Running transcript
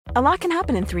A lot can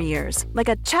happen in 3 years, like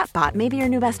a chatbot may be your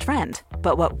new best friend.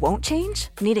 But what won't change?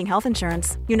 Needing health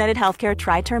insurance. United Healthcare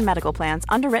Tri-Term Medical Plans,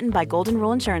 underwritten by Golden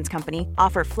Rule Insurance Company,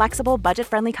 offer flexible,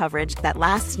 budget-friendly coverage that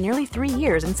lasts nearly 3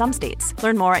 years in some states.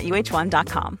 Learn more at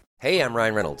uh1.com. Hey, I'm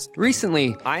Ryan Reynolds.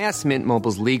 Recently, I asked Mint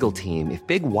Mobile's legal team if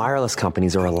big wireless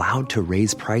companies are allowed to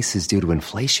raise prices due to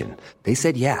inflation. They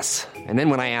said yes. And then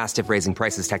when I asked if raising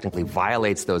prices technically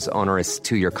violates those onerous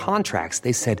two-year contracts,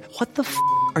 they said, "What the f***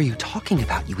 are you talking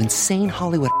about, you insane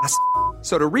Hollywood ass?"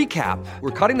 So to recap,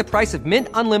 we're cutting the price of Mint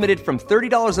Unlimited from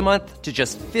 $30 a month to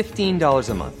just $15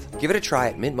 a month. Give it a try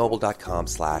at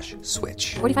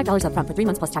mintmobile.com/switch. $45 up front for 3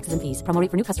 months plus taxes and fees. Promo rate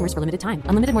for new customers for limited time.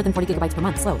 Unlimited more than 40 gigabytes per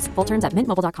month. Slows full terms at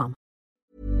mintmobile.com.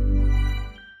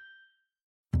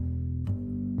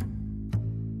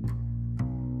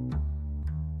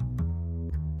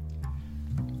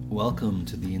 Welcome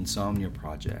to the Insomnia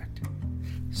Project.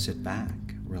 Sit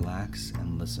back, relax,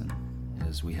 and listen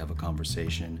as we have a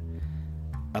conversation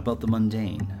about the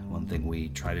mundane. One thing we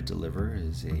try to deliver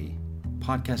is a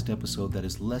podcast episode that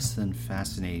is less than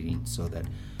fascinating so that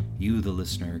you, the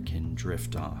listener, can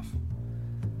drift off.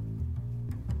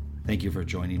 Thank you for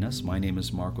joining us. My name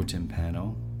is Marco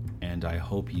Timpano, and I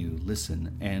hope you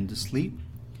listen and sleep.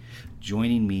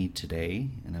 Joining me today,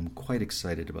 and I'm quite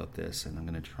excited about this, and I'm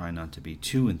going to try not to be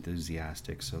too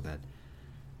enthusiastic so that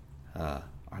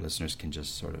our listeners can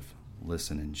just sort of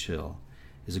listen and chill,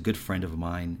 is a good friend of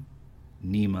mine,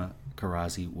 Nima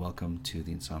Kharrazi. Welcome to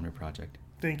the Insomnia Project.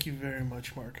 Thank you very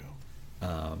much, Marco.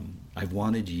 I've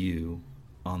wanted you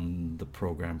on the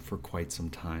program for quite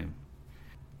some time,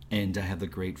 and I have the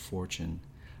great fortune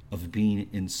of being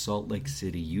in Salt Lake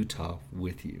City, Utah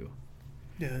with you.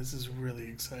 Yeah, this is really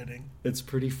exciting. It's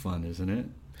pretty fun, isn't it?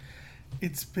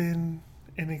 It's been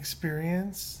an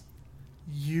experience.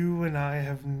 You and I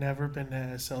have never been to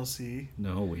SLC.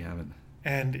 No, we haven't.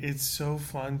 And it's so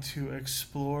fun to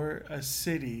explore a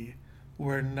city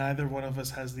where neither one of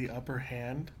us has the upper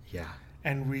hand. Yeah.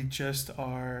 And we just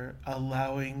are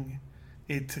allowing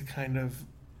it to kind of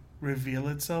reveal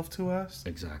itself to us.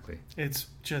 Exactly. It's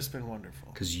just been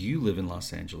wonderful. Because you live in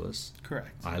Los Angeles.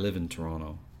 Correct. I live in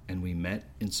Toronto. And we met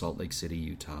in Salt Lake City,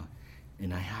 Utah.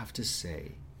 And I have to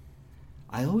say,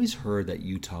 I always heard that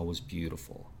Utah was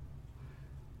beautiful.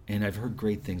 And I've heard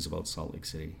great things about Salt Lake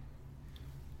City.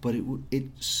 But it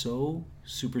so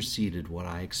superseded what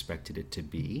I expected it to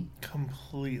be.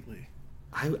 Completely.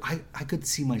 I could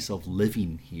see myself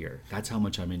living here. That's how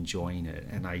much I'm enjoying it.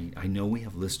 And I know we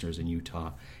have listeners in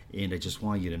Utah, and I just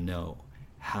want you to know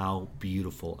how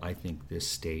beautiful I think this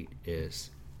state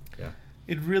is. Yeah.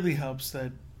 It really helps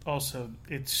that also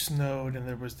it snowed and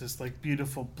there was this like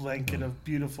beautiful blanket of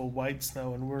beautiful white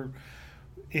snow, and we're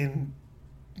in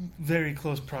very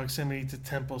close proximity to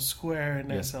Temple Square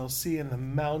and SLC, and the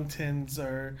mountains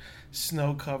are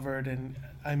snow covered, and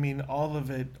I mean all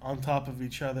of it on top of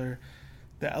each other.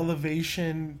 The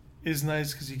elevation is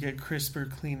nice because you get crisper,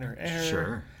 cleaner air.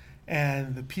 Sure.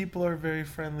 And the people are very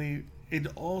friendly. It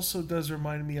also does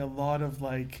remind me a lot of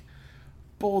like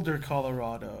Boulder,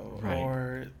 Colorado, right,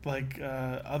 or like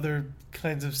other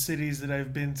kinds of cities that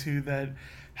I've been to that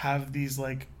have these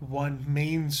like one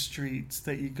main streets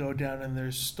that you go down and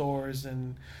there's stores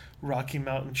and Rocky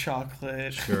Mountain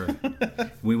chocolate. Sure.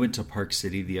 We went to Park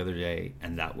City the other day,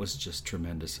 and that was just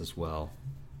tremendous as well.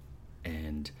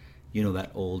 And you know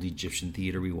that old Egyptian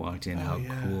theater we walked in, how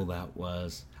cool that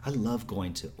was. I love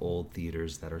going to old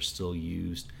theaters that are still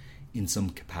used in some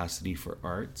capacity for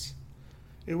arts.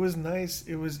 It was nice.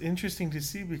 It was interesting to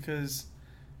see because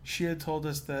she had told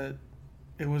us that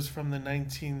it was from the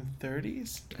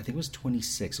 1930s. I think it was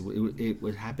 26. It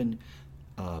would happen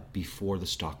before the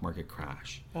stock market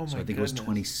crash. Oh my So I think goodness. it was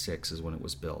 26 is when it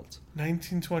was built.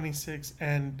 1926.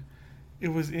 And it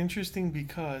was interesting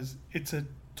because it's a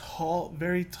tall,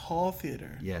 very tall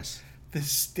theater. Yes. The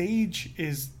stage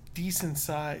is decent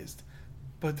sized,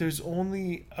 but there's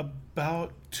only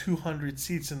about 200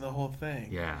 seats in the whole thing.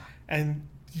 Yeah. And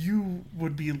you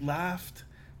would be laughed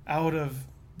out of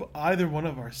either one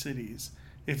of our cities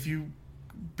if you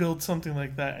built something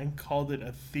like that and called it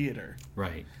a theater.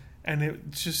 Right. And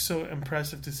it's just so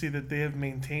impressive to see that they have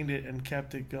maintained it and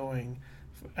kept it going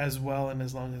as well and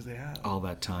as long as they have. All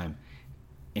that time.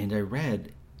 And I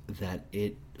read that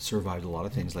it survived a lot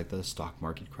of things like the stock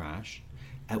market crash.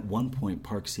 At one point,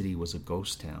 Park City was a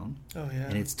ghost town. Oh, yeah.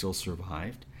 And it still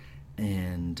survived.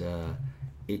 And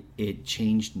it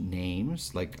changed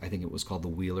names. Like, I think it was called the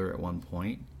Wheeler at one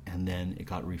point. And then it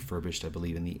got refurbished, I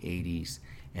believe, in the 80s.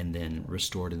 And then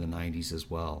restored in the 90s as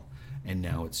well. And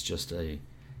now it's just a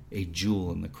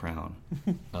jewel in the crown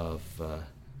of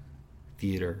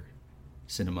theater,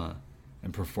 cinema,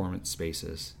 and performance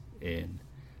spaces in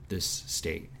this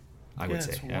state, I would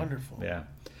say. It's wonderful. Yeah.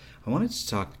 I wanted to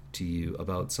talk to you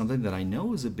about something that I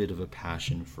know is a bit of a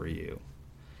passion for you.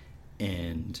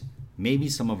 And maybe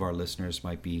some of our listeners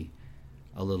might be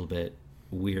a little bit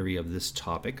weary of this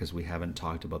topic because we haven't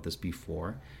talked about this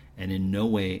before. And in no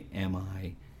way am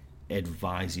I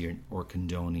advising or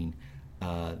condoning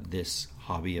this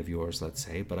hobby of yours, let's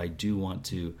say. But I do want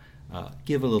to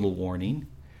give a little warning.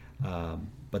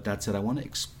 But that said, I want to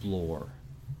explore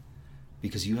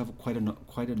because you have quite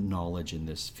a knowledge in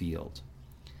this field.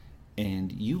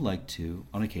 And you like to,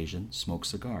 on occasion, smoke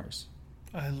cigars.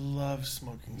 I love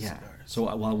smoking cigars.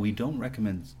 So while we don't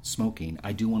recommend smoking,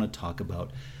 I do want to talk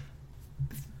about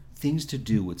things to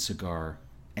do with cigar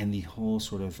and the whole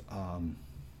sort of...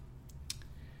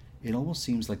 it almost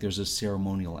seems like there's a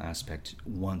ceremonial aspect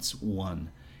once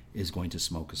one is going to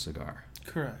smoke a cigar.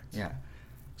 Correct. Yeah.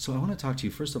 So I want to talk to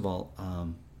you, first of all,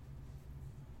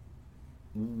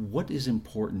 what is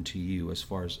important to you as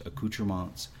far as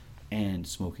accoutrements and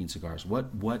smoking cigars? What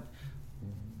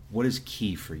is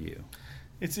key for you?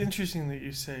 It's interesting that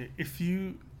you say, if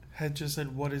you had just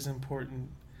said what is important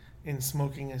in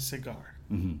smoking a cigar,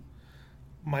 Mm-hmm.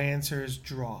 my answer is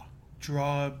draw.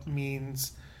 Draw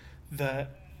means the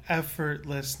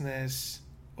effortlessness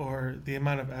or the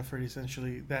amount of effort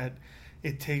essentially that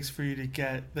it takes for you to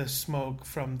get the smoke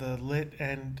from the lit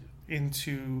end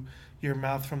into your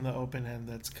mouth from the open end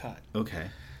that's cut. Okay.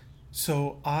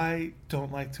 So I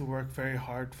don't like to work very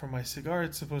hard for my cigar.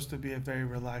 It's supposed to be a very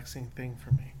relaxing thing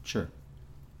for me. Sure.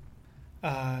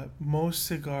 Most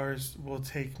cigars will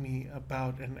take me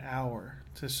about an hour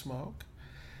to smoke.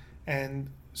 And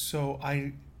so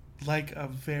I like a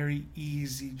very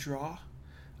easy draw.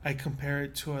 I compare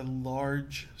it to a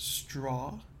large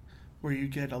straw where you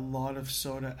get a lot of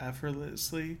soda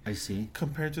effortlessly. I see.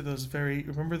 Compared to those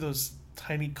remember those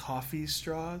tiny coffee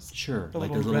straws? Sure. The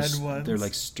like little red ones? They're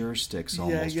like stir sticks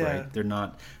almost, yeah. right? They're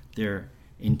not, their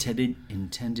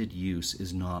intended use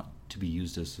is not to be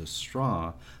used as a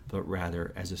straw, but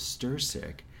rather as a stir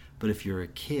stick. But if you're a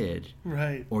kid,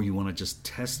 right, or you want to just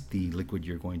test the liquid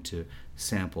you're going to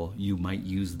sample, you might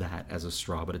use that as a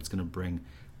straw, but it's going to bring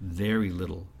very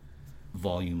little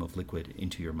volume of liquid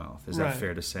into your mouth. Is that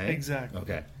fair to say? Exactly.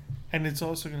 Okay. And it's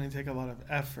also going to take a lot of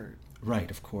effort.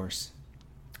 Right, of course.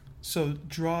 So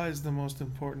draw is the most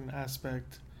important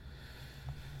aspect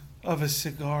of a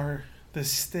cigar, the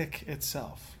stick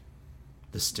itself.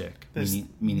 The stick,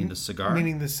 meaning the cigar?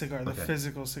 Meaning the cigar, the Okay.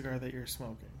 physical cigar that you're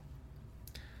smoking.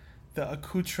 The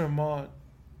accoutrement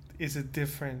is a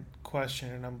different question,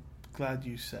 and I'm glad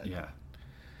you said. Yeah.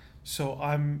 So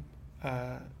I'm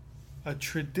a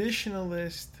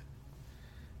traditionalist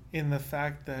in the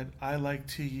fact that I like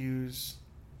to use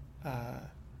a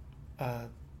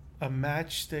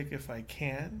matchstick if I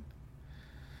can.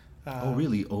 Oh,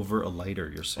 really? Over a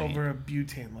lighter, you're saying? Over a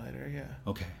butane lighter, yeah.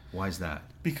 Okay. Why is that?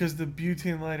 Because the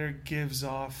butane lighter gives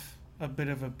off a bit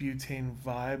of a butane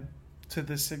vibe to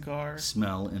the cigar.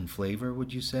 Smell and flavor,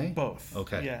 would you say? Both.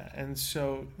 Okay. Yeah, and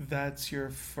so that's your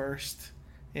first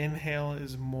inhale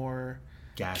is more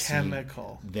Gassy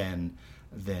chemical than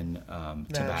tobacco.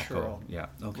 Natural. Yeah.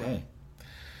 Okay.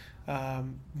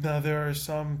 Now there are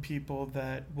some people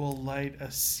that will light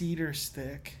a cedar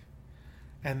stick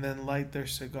and then light their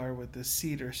cigar with the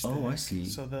cedar stick. Oh, I see.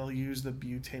 So they'll use the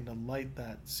butane to light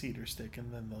that cedar stick,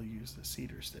 and then they'll use the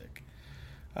cedar stick.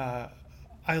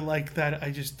 I like that.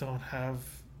 I just don't have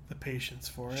the patience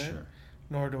for it. Sure.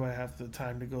 Nor do I have the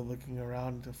time to go looking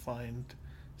around to find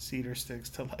cedar sticks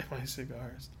to light my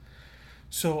cigars.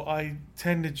 So I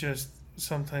tend to just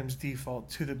sometimes default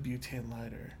to the butane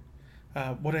lighter.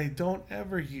 What I don't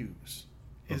ever use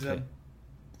is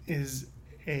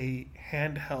a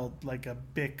handheld, like a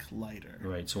Bic lighter.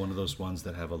 Right. So one of those ones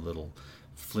that have a little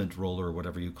flint roller or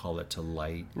whatever you call it to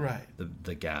light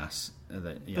the gas.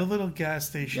 The little gas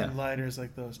station lighters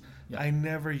like those. Yeah. I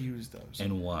never use those.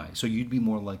 And why? So you'd be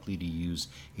more likely to use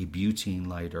a butane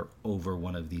lighter over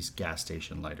one of these gas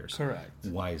station lighters. Correct.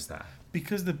 Why is that?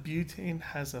 Because the butane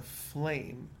has a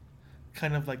flame,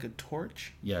 kind of like a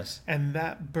torch. Yes. And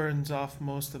that burns off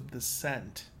most of the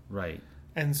scent. Right.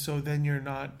 And so then you're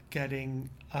not getting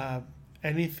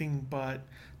anything but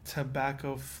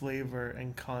tobacco flavor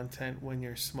and content when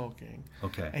you're smoking.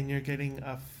 Okay. And you're getting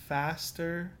a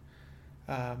faster,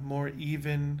 more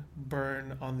even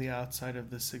burn on the outside of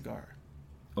the cigar.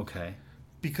 Okay.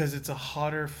 Because it's a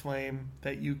hotter flame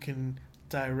that you can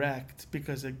direct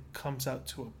because it comes out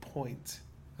to a point.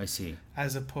 I see.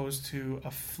 As opposed to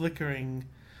a flickering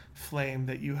flame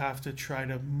that you have to try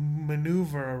to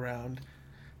maneuver around.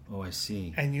 Oh, I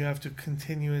see. And you have to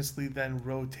continuously then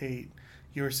rotate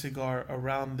your cigar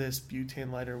around this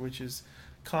butane lighter, which is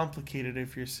complicated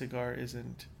if your cigar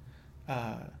isn't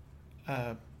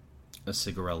A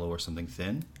cigarello or something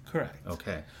thin? correct.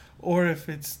 Okay. Or if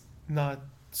it's not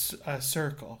a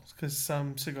circle, because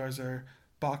some cigars are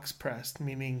box pressed,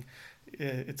 meaning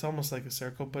it's almost like a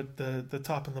circle, but the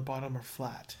top and the bottom are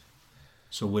flat.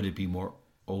 So would it be more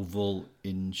oval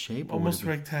in shape? Or Almost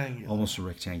would it be rectangular. Almost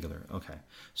rectangular. Okay.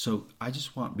 So I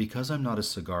just want, because I'm not a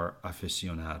cigar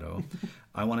aficionado,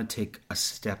 I want to take a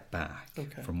step back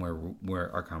from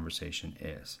where our conversation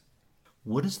is.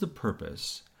 What is the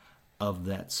purpose of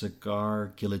that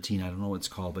cigar guillotine? I don't know what it's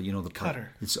called, but you know the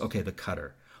cutter. It's okay, the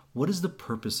cutter. What is the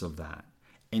purpose of that?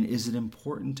 And is it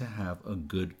important to have a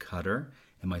good cutter?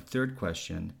 And my third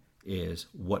question is,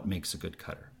 what makes a good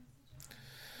cutter?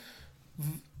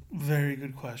 Very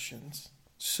good questions.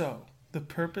 So, the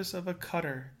purpose of a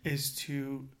cutter is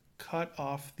to cut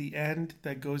off the end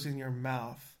that goes in your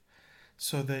mouth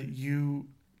so that you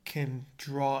can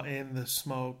draw in the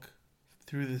smoke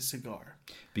through the cigar.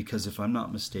 Because if I'm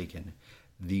not mistaken,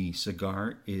 the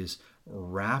cigar is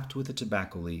wrapped with a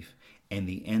tobacco leaf, and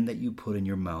the end that you put in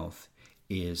your mouth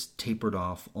is tapered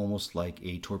off almost like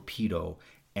a torpedo.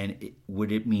 And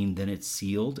would it mean then it's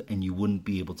sealed and you wouldn't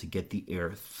be able to get the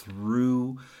air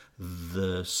through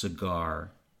the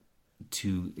cigar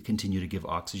to continue to give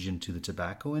oxygen to the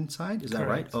tobacco inside? Is that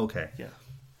right? Okay. Yeah.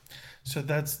 So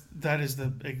that is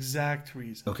the exact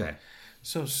reason. Okay.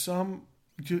 So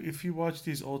if you watch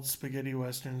these old spaghetti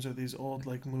westerns or these old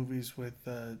like movies with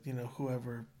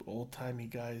whoever old timey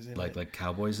guys in like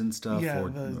cowboys and stuff,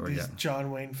 these John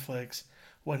Wayne flicks,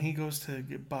 when he goes to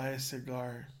buy a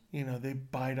cigar, they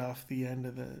bite off the end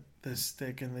of the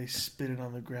stick and they spit it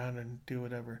on the ground and do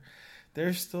whatever.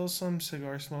 There's still some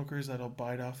cigar smokers that'll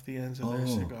bite off the ends of their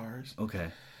cigars. Okay.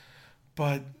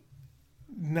 But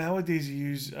nowadays you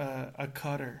use a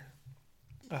cutter.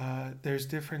 There's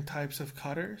different types of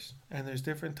cutters and there's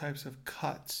different types of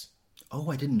cuts.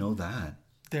 Oh, I didn't know that.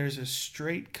 There's a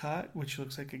straight cut, which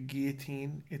looks like a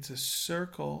guillotine. It's a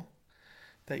circle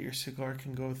that your cigar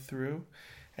can go through,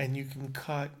 and you can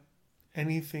cut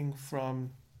anything from,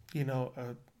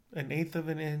 an eighth of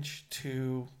an inch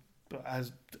to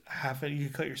as half. You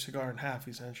cut your cigar in half,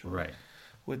 essentially, right,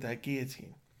 with that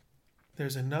guillotine.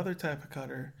 There's another type of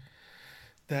cutter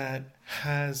that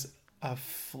has a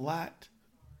flat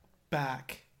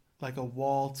back, like a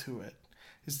wall to it.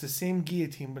 It's the same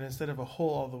guillotine, but instead of a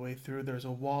hole all the way through, there's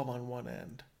a wall on one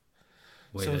end.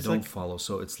 Wait, so I don't follow.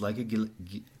 So it's like a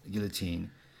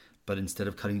guillotine, but instead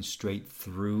of cutting straight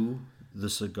through the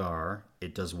cigar,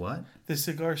 it does what? The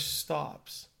cigar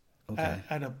stops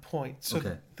at a point. So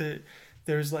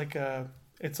there's like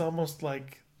it's almost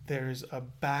like there's a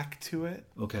back to it.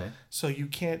 Okay. So you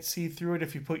can't see through it.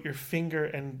 If you put your finger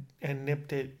and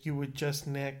nipped it, you would just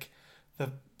nick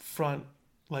the front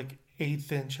like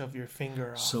eighth inch of your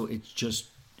finger off. So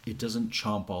it doesn't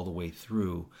chomp all the way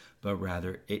through, but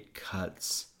rather it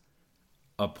cuts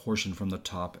a portion from the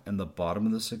top and the bottom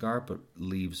of the cigar, but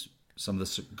leaves some of the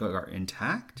cigar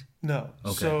intact? No.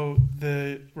 Okay.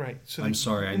 So I'm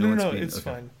sorry. I know it's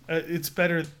fine. It's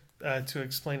better to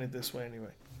explain it this way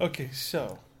anyway. Okay.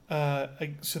 So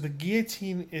the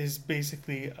guillotine is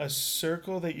basically a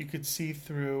circle that you could see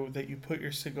through, that you put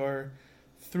your cigar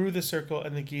through the circle,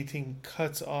 and the guillotine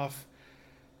cuts off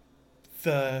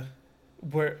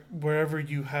wherever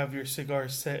you have your cigar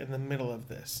set in the middle of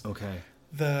this. Okay.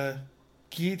 The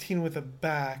guillotine with a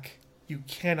back, you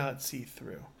cannot see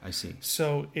through. I see.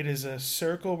 So it is a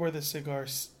circle where the cigar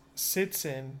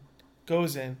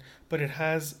goes in, but it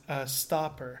has a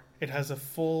stopper. It has a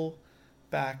full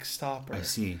back stopper. I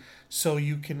see. So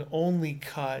you can only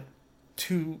cut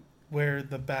to where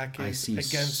the back is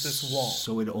against this wall.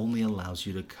 So it only allows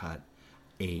you to cut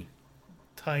a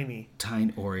tiny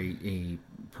or a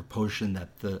proportion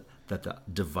that the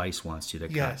device wants you to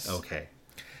cut. Yes. Okay.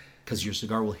 Because your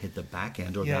cigar will hit the back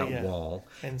end or wall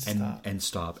and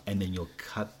stop, and then you'll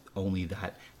cut only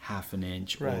that half an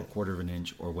inch or a quarter of an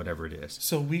inch or whatever it is.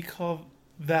 So we call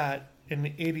that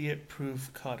an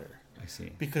idiot-proof cutter. I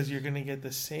see. Because you're going to get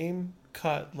the same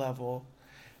cut level,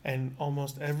 and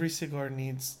almost every cigar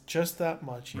needs just that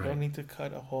much. You don't need to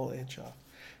cut a whole inch off.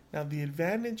 Now, the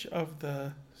advantage of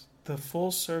the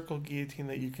full circle guillotine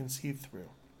that you can see through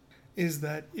is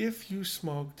that if you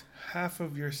smoked half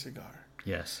of your cigar,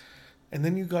 yes, and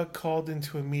then you got called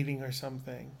into a meeting or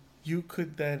something, you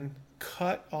could then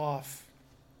cut off,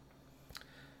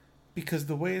 because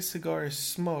the way a cigar is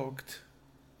smoked,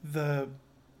 the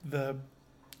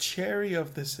cherry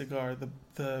of the cigar,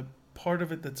 the part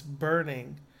of it that's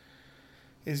burning,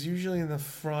 is usually in the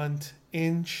front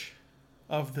inch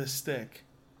of the stick.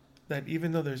 That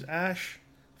even though there's ash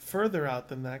further out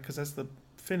than that, because that's the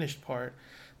finished part,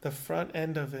 the front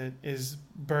end of it is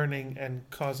burning and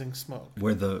causing smoke.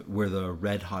 Where the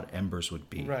red hot embers would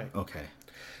be. Right. Okay.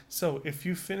 So if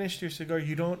you finished your cigar,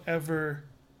 you don't ever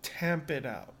tamp it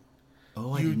out.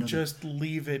 Oh, you just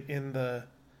leave it in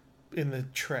the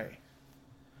tray.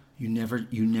 You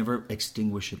never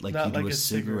extinguish it like Not you do like a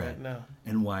cigarette. No.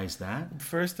 And why is that?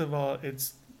 First of all,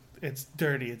 it's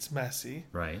dirty, it's messy.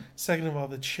 Right. Second of all,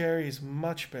 the cherry is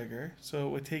much bigger, so it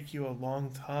would take you a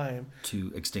long time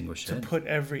to extinguish to it. put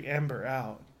every ember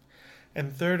out.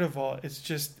 And third of all, it's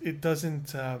just it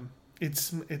doesn't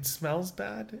it smells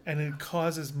bad, and it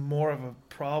causes more of a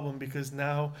problem because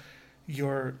now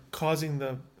you're causing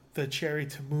the cherry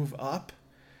to move up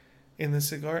in the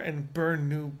cigar and burn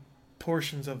new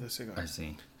portions of the cigar. I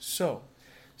see. So,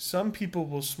 some people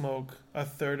will smoke a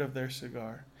third of their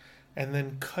cigar and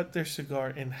then cut their cigar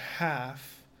in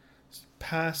half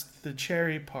past the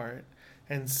cherry part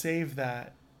and save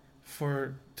that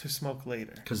to smoke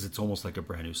later. Because it's almost like a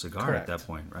brand new cigar. Correct. At that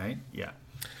point, right? Yeah.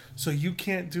 So you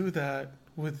can't do that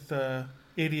with the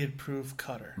idiot-proof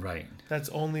cutter. Right. That's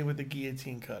only with the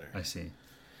guillotine cutter. I see.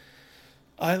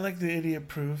 I like the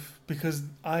idiot-proof because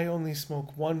I only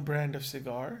smoke one brand of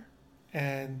cigar,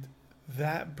 and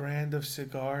that brand of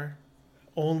cigar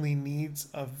only needs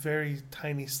a very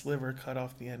tiny sliver cut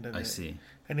off the end of it. I see.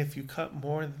 And if you cut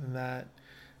more than that,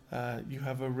 you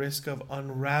have a risk of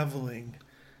unraveling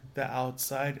the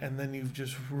outside, and then you've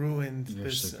just ruined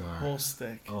this cigar. whole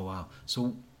stick. Oh, wow.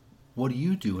 So what do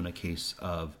you do in a case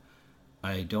of,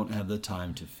 I don't have the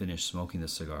time to finish smoking the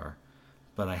cigar,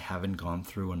 but I haven't gone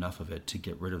through enough of it to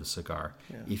get rid of the cigar,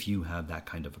 if you have that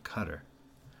kind of a cutter?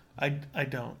 I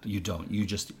don't. You don't.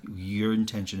 Your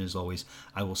intention is always,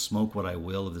 I will smoke what I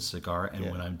will of the cigar,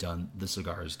 and when I'm done, the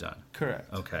cigar is done.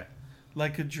 Correct. Okay.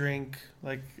 Like a drink,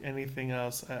 like anything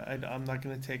else, I'm not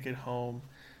going to take it home.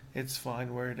 It's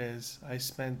fine where it is. I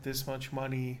spent this much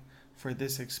money for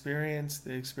this experience.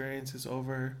 The experience is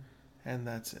over, and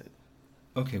that's it.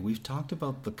 Okay, we've talked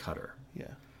about the cutter.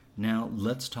 Yeah. Now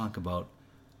let's talk about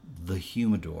the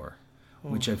humidor,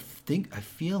 which I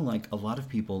feel like a lot of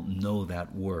people know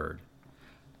that word,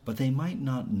 but they might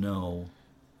not know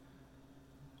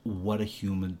what a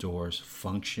humidor's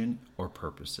function or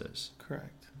purpose is.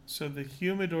 Correct. So the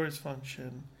humidor's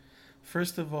function,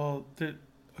 first of all,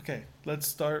 okay, let's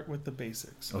start with the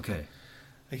basics. Okay.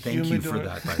 Thank you for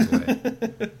that, by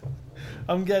the way.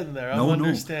 I'm getting there. I'm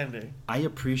understanding. I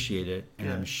appreciate it,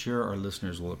 and I'm sure our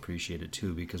listeners will appreciate it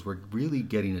too, because we're really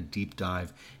getting a deep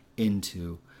dive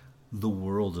into the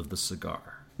world of the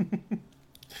cigar.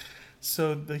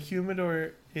 So the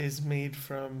humidor is made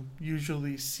from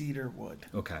usually cedar wood.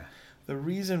 Okay. The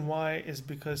reason why is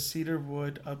because cedar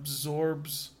wood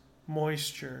absorbs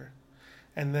moisture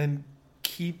and then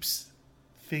keeps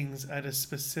things at a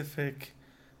specific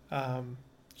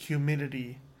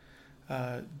humidity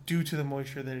due to the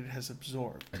moisture that it has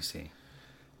absorbed. I see.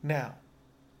 Now,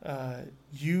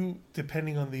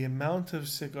 depending on the amount of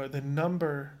cigar, the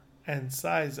number and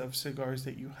size of cigars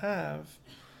that you have,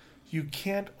 you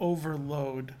can't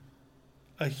overload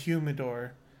a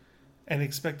humidor and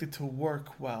expect it to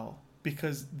work well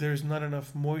because there's not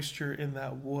enough moisture in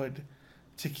that wood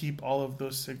to keep all of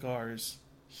those cigars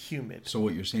humid. So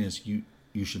what you're saying is you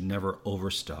should never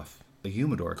overstuff a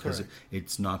humidor because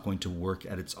it's not going to work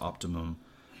at its optimum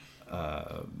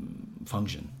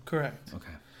function. Correct.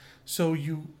 Okay. So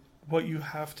what you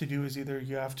have to do is either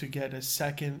you have to get a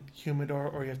second humidor,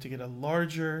 or you have to get a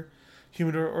larger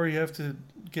humidor, or you have to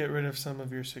get rid of some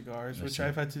of your cigars, which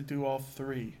I've had to do all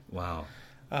three. Wow.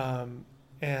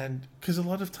 And because a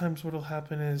lot of times what will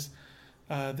happen is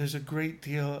there's a great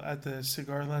deal at the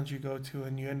cigar lounge you go to,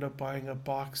 and you end up buying a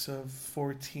box of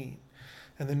 14.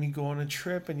 And then you go on a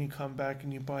trip and you come back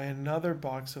and you buy another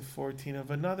box of 14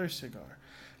 of another cigar.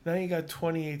 Now you got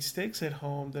 28 sticks at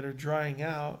home that are drying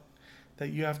out that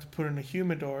you have to put in a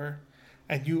humidor,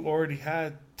 and you already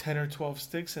had 10 or 12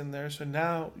 sticks in there. So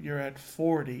now you're at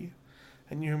 40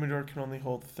 and your humidor can only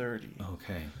hold 30.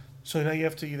 Okay. So now you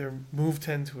have to either move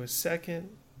 10 to a second,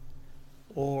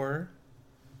 or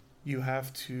you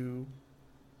have to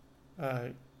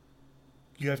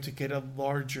get a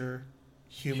larger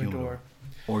humidor.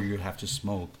 Or you'd have to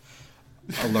smoke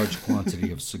a large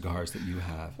quantity of cigars that you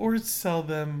have. Or sell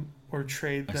them or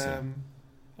trade them.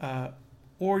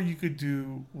 Or you could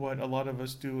do what a lot of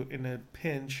us do in a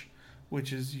pinch,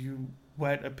 which is you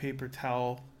wet a paper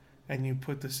towel and you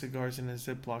put the cigars in a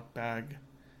Ziploc bag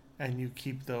and you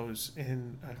keep those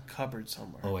in a cupboard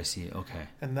somewhere. Oh, I see. Okay.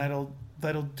 And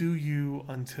that'll do you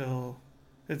until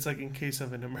It's like in case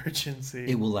of an emergency.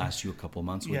 It will last you a couple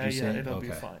months, would you say? Yeah, it'll be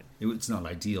fine. It's not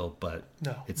ideal, but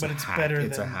no, it's but a it's hack. better.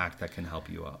 It's a hack that can help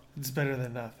you out. It's better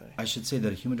than nothing. I should say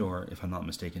that a humidor, if I'm not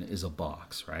mistaken, is a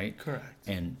box, right? Correct.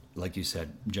 And like you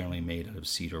said, generally made out of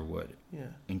cedar wood. Yeah.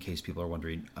 In case people are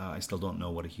wondering, I still don't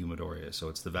know what a humidor is. So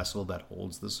it's the vessel that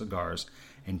holds the cigars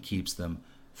and keeps them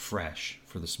fresh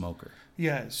for the smoker.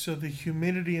 Yeah, so the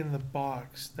humidity in the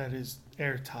box that is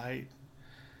airtight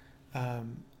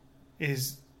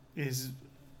is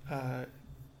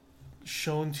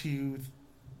shown to you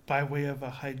by way of a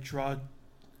hydrogeometer.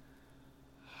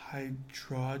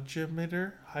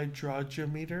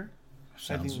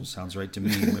 Sounds right to me,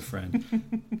 my friend.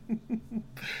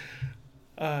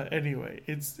 Anyway,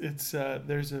 it's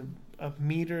there's a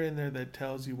meter in there that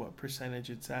tells you what percentage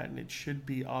it's at, and it should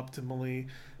be optimally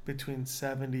between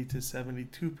 70 to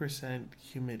 72%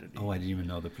 humidity. Oh, I didn't even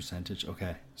know the percentage.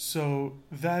 Okay. So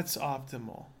that's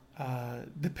optimal.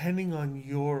 Depending on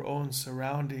your own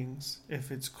surroundings,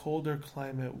 if it's colder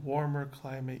climate, warmer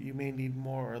climate, you may need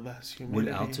more or less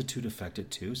humidity. Would altitude affect it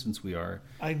too, since we are...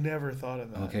 I never thought of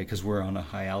that. Okay, because we're on a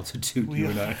high altitude, you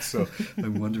and I. So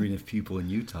I'm wondering if people in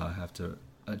Utah have to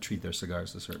treat their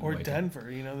cigars a certain way. Or Denver,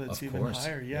 that's even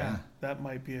higher. Yeah, that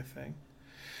might be a thing.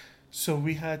 So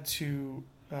we had to...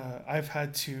 I've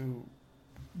had to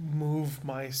move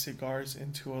my cigars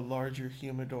into a larger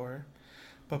humidor.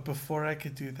 But before I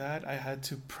could do that, I had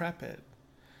to prep it.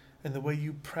 And the way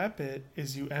you prep it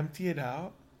is you empty it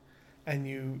out and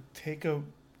you take a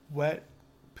wet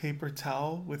paper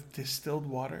towel with distilled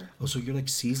water. Oh, so you're like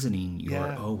seasoning your...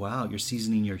 Yeah. Oh, wow. You're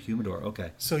seasoning your humidor.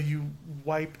 Okay. So you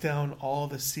wipe down all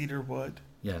the cedar wood.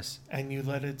 Yes. And you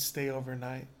let it stay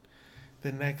overnight.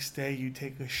 The next day, you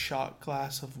take a shot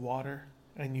glass of water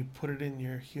and you put it in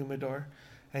your humidor.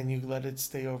 And you let it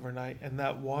stay overnight, and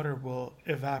that water will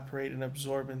evaporate and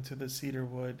absorb into the cedar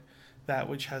wood that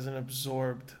which hasn't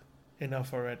absorbed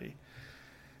enough already.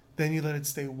 Then you let it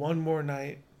stay one more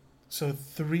night, so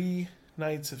 3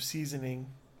 nights of seasoning,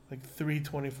 like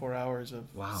 24 hours of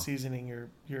seasoning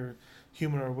your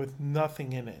humidor with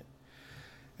nothing in it.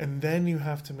 And then you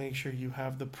have to make sure you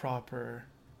have the proper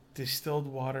distilled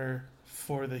water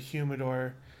for the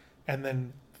humidor, and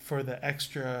then for the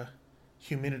extra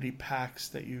humidity packs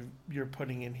that you're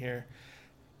putting in here,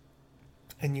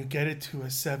 and you get it to a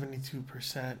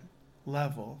 72%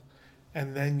 level,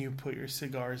 and then you put your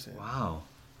cigars in. Wow.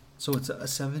 So it's a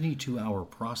 72-hour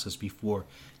process before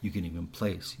you can even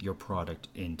place your product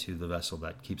into the vessel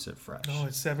that keeps it fresh. No,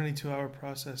 it's a 72-hour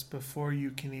process before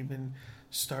you can even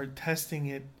start testing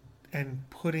it and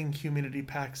putting humidity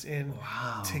packs in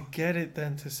to get it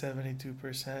then to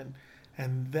 72%.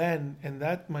 And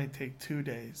that might take 2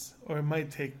 days, or it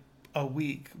might take a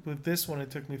week. With this one,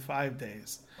 it took me 5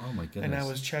 days. Oh my goodness! And I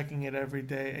was checking it every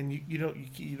day. And you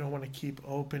don't want to keep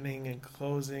opening and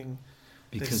closing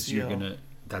because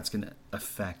that's gonna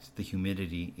affect the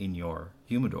humidity in your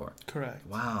humidor. Correct.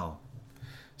 Wow.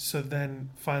 So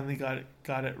then finally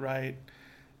got it right,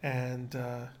 and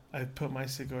I put my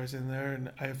cigars in there, and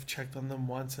I've checked on them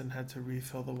once and had to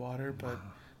refill the water, but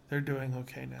they're doing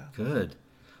okay now. Good.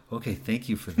 Okay, thank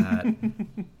you for that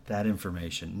that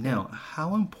information. Now,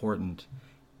 how important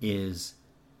is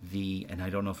and I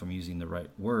don't know if I'm using the right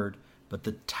word, but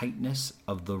the tightness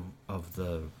of the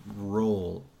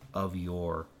roll of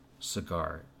your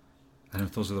cigar? I don't know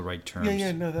if those are the right terms.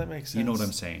 Yeah, no, that makes sense. You know what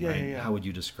I'm saying, right? Yeah. How would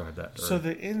you describe that? So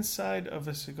the inside of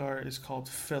a cigar is called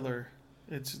filler.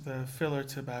 It's the filler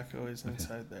tobacco is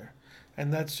inside there.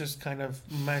 And that's just kind of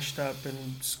meshed up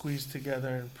and squeezed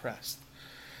together and pressed.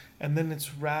 And then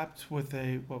it's wrapped with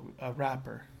a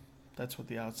wrapper. That's what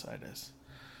the outside is.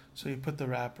 So you put the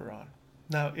wrapper on.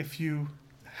 Now, if you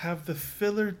have the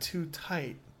filler too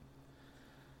tight,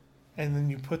 and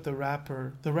then you put the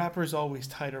wrapper is always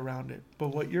tight around it. But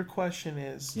what your question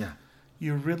is,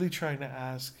 you're really trying to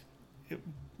ask,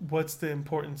 what's the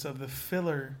importance of the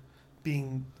filler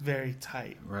being very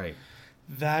tight? Right.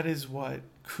 That is what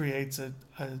creates a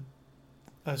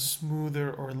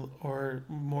smoother or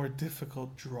more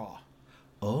difficult draw.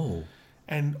 Oh.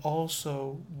 And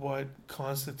also what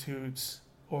constitutes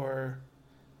or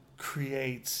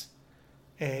creates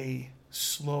a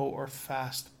slow or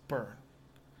fast burn.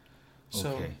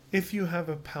 So if you have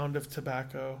a pound of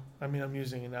tobacco, I'm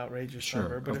using an outrageous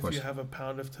number, but if you have a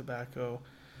pound of tobacco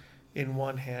in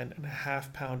one hand and a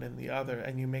half pound in the other,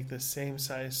 and you make the same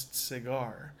sized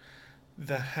cigar,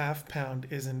 the half pound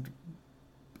isn't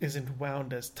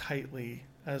wound as tightly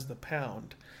as the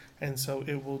pound, and so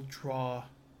it will draw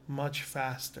much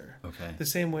faster. Okay. The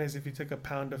same way as if you took a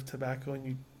pound of tobacco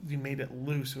and you made it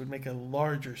loose, it would make a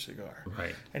larger cigar.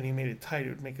 Right. And you made it tight, it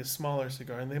would make a smaller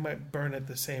cigar. And they might burn at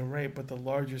the same rate, but the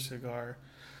larger cigar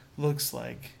looks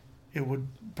like it would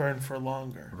burn for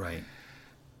longer. Right.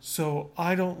 So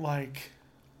I don't like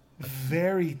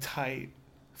very tight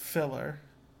filler,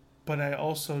 but I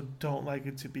also don't like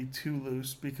it to be too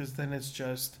loose because then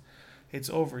it's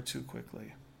over too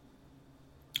quickly.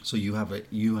 So you have a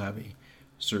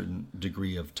certain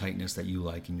degree of tightness that you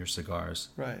like in your cigars.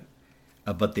 Right.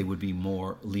 But they would be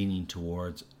more leaning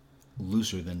towards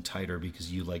looser than tighter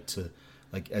because you like to,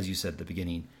 like as you said at the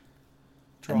beginning,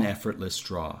 Draw. an effortless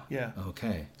draw. Yeah.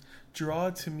 Okay. Draw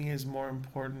to me is more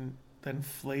important than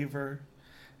flavor.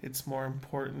 It's more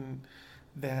important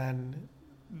than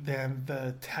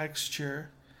the texture.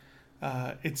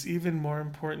 It's even more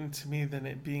important to me than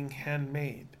it being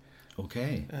handmade.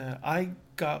 Okay. I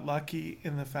got lucky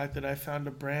in the fact that I found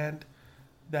a brand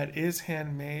that is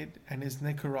handmade and is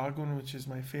Nicaraguan, which is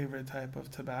my favorite type of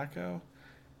tobacco,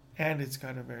 and it's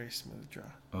got a very smooth draw.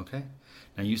 Okay.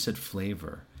 Now you said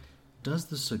flavor. Does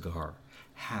the cigar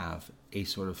have a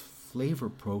sort of flavor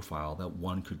profile that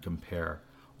one could compare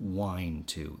wine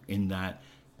to? In that,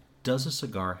 does a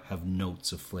cigar have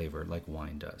notes of flavor like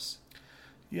wine does?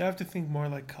 You have to think more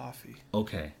like coffee.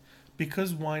 Okay.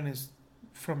 Because wine is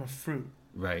from a fruit.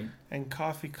 Right. And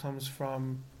coffee comes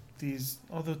from these,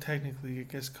 although technically I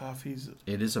guess coffee's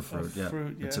It is a fruit, yeah.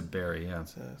 Yeah. It's a berry, yeah.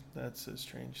 That's a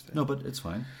strange thing. No, but it's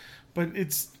fine. But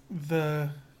it's the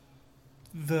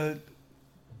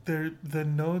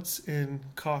notes in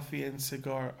coffee and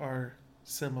cigar are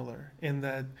similar in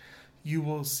that you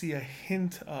will see a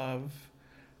hint of,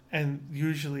 and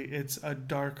usually it's a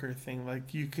darker thing,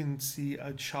 like you can see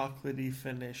a chocolatey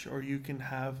finish or you can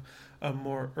have a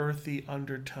more earthy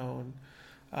undertone.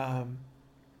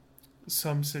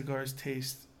 Some cigars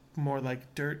taste more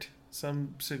like dirt.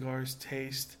 Some cigars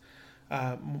taste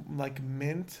like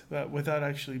mint, but without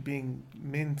actually being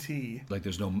minty. Like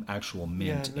there's no actual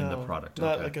mint in the product.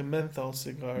 Not like a menthol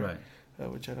cigar,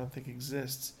 right. Which I don't think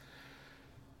exists.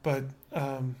 But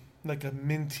like a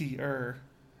mintier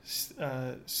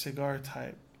cigar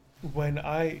type. When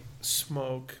I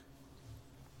smoke,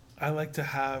 I like to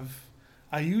have...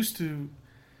 I used to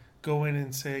go in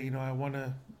and say, I want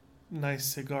a nice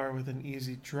cigar with an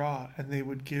easy draw, and they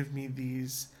would give me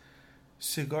these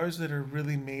cigars that are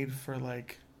really made for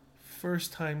like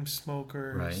first-time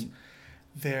smokers. Right.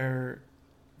 They're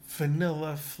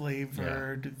vanilla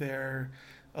flavored. Yeah. They're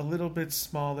a little bit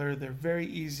smaller. They're very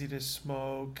easy to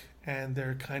smoke, and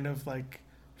they're kind of like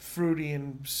fruity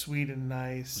and sweet and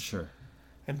nice. Sure.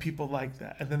 And people like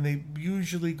that. And then they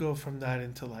usually go from that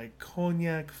into like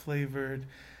cognac flavored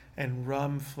and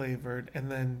rum flavored,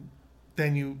 and then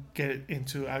you get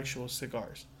into actual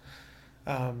cigars.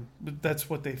 But that's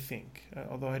what they think.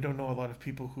 Although I don't know a lot of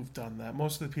people who've done that.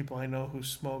 Most of the people I know who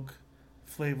smoke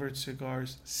flavored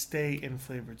cigars stay in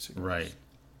flavored cigars. Right.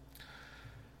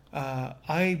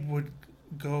 I would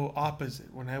go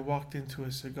opposite. When I walked into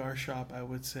a cigar shop, I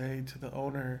would say to the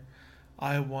owner,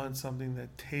 I want something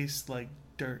that tastes like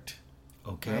dirt.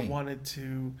 Okay. I want it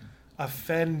to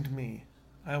offend me.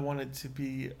 I want it to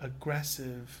be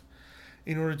aggressive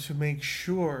in order to make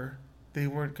sure they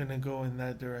weren't going to go in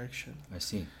that direction. I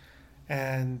see.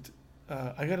 And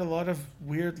I got a lot of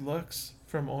weird looks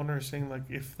from owners saying, like,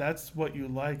 if that's what you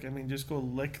like, I mean, just go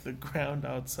lick the ground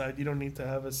outside. You don't need to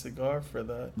have a cigar for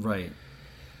that. Right.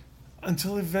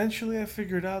 Until eventually I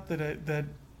figured out that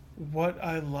what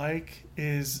I like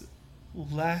is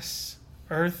less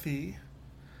earthy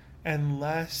and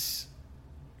less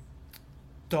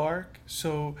dark.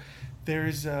 So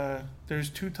there's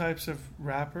two types of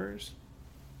wrappers.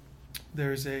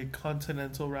 There's a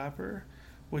continental wrapper,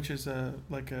 which is a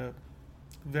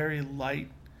very light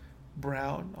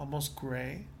brown, almost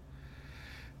gray.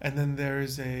 And then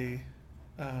there's I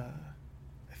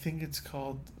think it's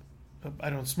called, I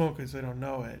don't smoke it, so I don't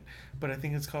know it, but I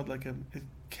think it's called it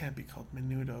can't be called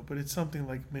menudo, but it's something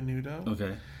like menudo.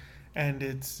 Okay. And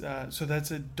it's, so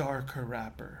that's a darker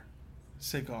wrapper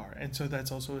cigar. And so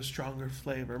that's also a stronger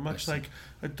flavor, much like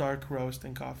a dark roast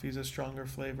in coffee is a stronger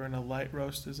flavor and a light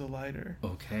roast is a lighter.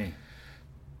 Okay.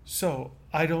 So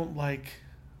I don't like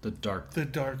the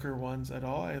darker ones at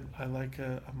all. I like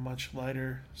a much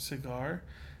lighter cigar,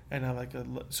 and I like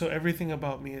so everything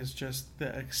about me is just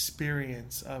the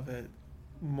experience of it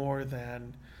more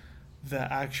than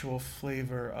the actual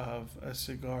flavor of a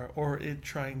cigar or it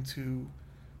trying to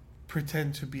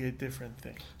pretend to be a different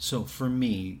thing. So for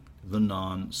me, the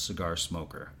non-cigar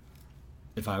smoker,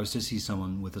 if I was to see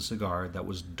someone with a cigar that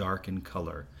was dark in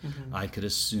color, I could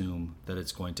assume that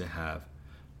it's going to have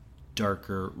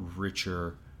darker,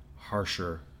 richer,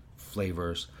 harsher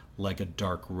flavors like a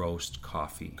dark roast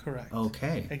coffee. Correct.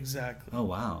 Okay. Exactly. Oh,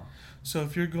 wow. So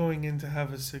if you're going in to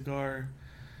have a cigar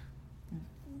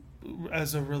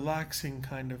as a relaxing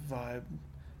kind of vibe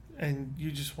and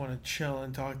you just want to chill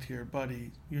and talk to your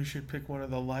buddy, you should pick one of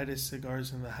the lightest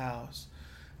cigars in the house.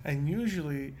 And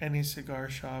usually any cigar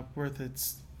shop worth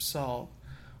its salt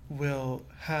will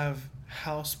have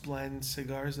house blend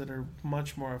cigars that are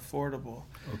much more affordable.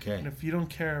 Okay. And if you don't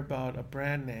care about a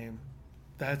brand name,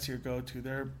 that's your go-to.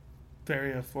 They're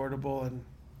very affordable and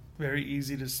very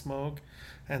easy to smoke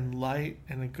and light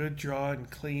and a good draw and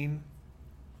clean.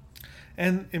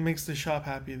 And it makes the shop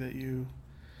happy that you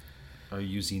are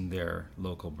using their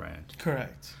local brand.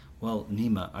 Correct. Well,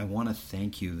 Nima, I want to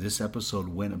thank you. This episode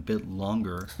went a bit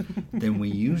longer than we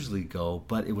usually go,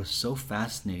 but it was so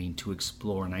fascinating to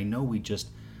explore. And I know we just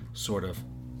sort of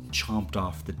chomped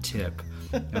off the tip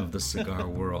of the cigar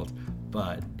world,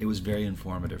 but it was very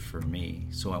informative for me.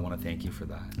 So I want to thank you for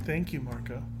that. Thank you,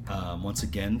 Marco. Once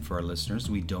again, for our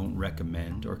listeners, we don't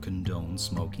recommend or condone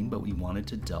smoking, but we wanted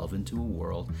to delve into a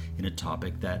world in a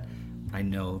topic that I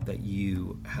know that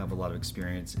you have a lot of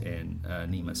experience in,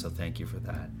 Nima, so thank you for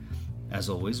that. As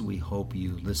always, we hope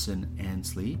you listen and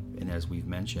sleep, and as we've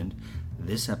mentioned,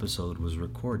 this episode was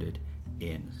recorded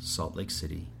in Salt Lake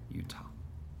City, Utah.